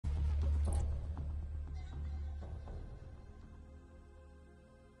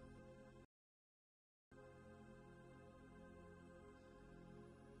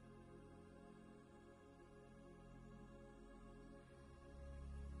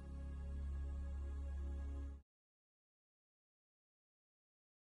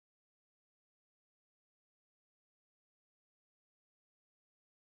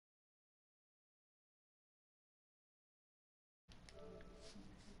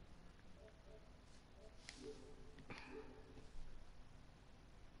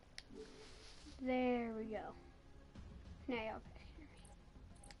we go. Now y'all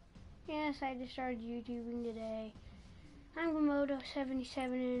yes, I just started YouTubing today. I'm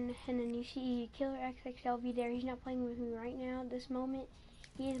gumodo77, and then you see Killer XXLV there. He's not playing with me right now at this moment.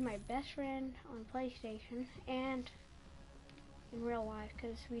 He is my best friend on PlayStation and in real life,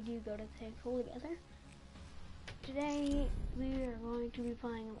 because we do go to the school together. Today we are going to be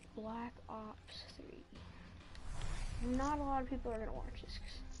playing Black Ops 3. Not a lot of people are going to watch this,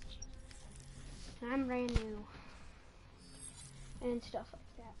 and I'm brand new and stuff like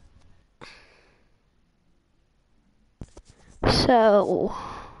that. So,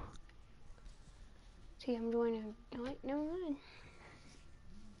 see, I'm joining. Wait, never mind.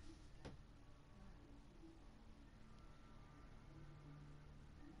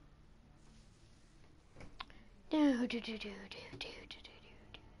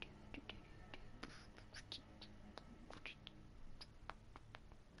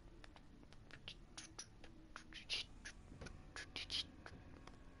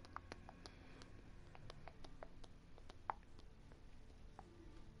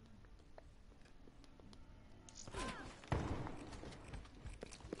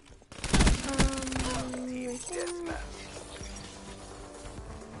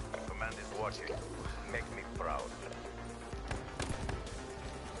 Command is watching. Make me proud.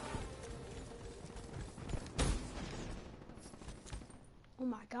 Oh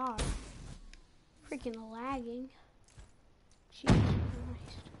my god. Freaking lagging. Jesus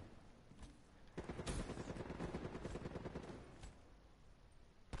Christ.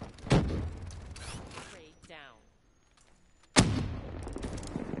 Raid down.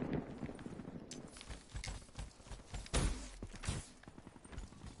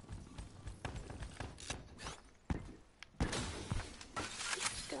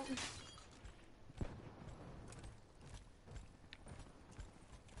 Done.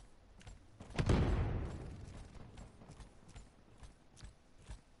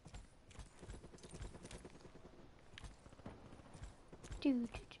 Dude.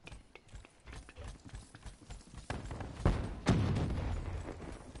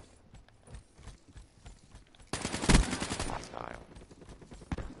 Hostile.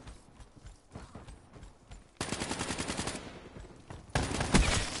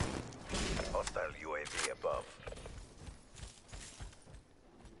 Hostile UAV above.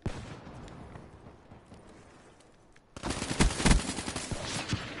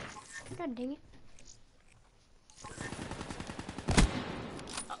 God dang it.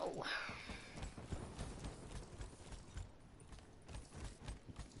 Oh.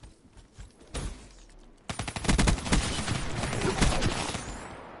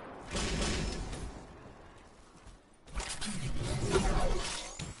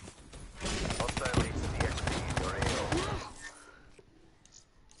 Hostile HCXD for AO.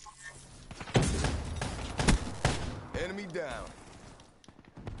 Enemy down.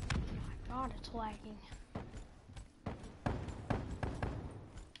 God, it's lagging.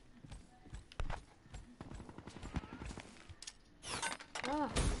 Oh.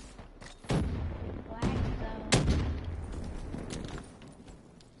 Lag though.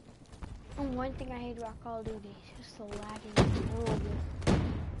 And one thing I hate about Call of Duty is just the lagging. It's horrible.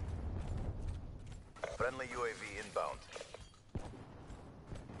 Friendly UAV inbound.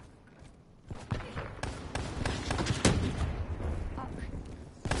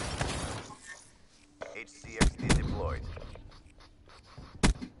 HCXD deployed.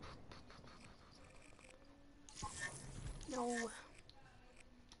 No.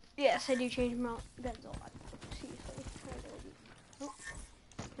 Yes, I do change my guns a lot. Seriously. I really do. Oh.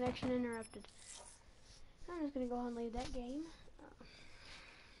 Connection interrupted. I'm just gonna go ahead and leave that game.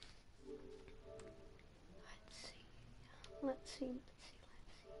 Let's see.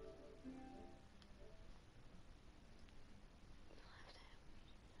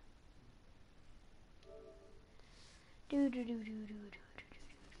 Do do do do do do.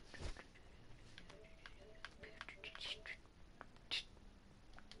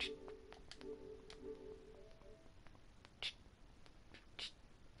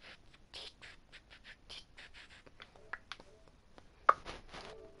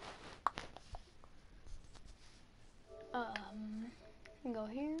 Go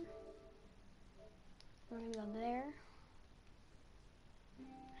here. We're gonna go there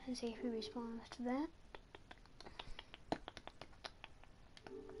and see if he responds to that.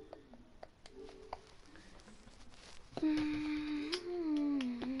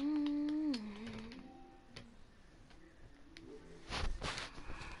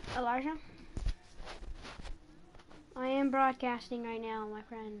 Elijah? I am broadcasting right now, my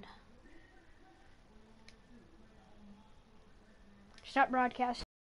friend. Stop broadcasting.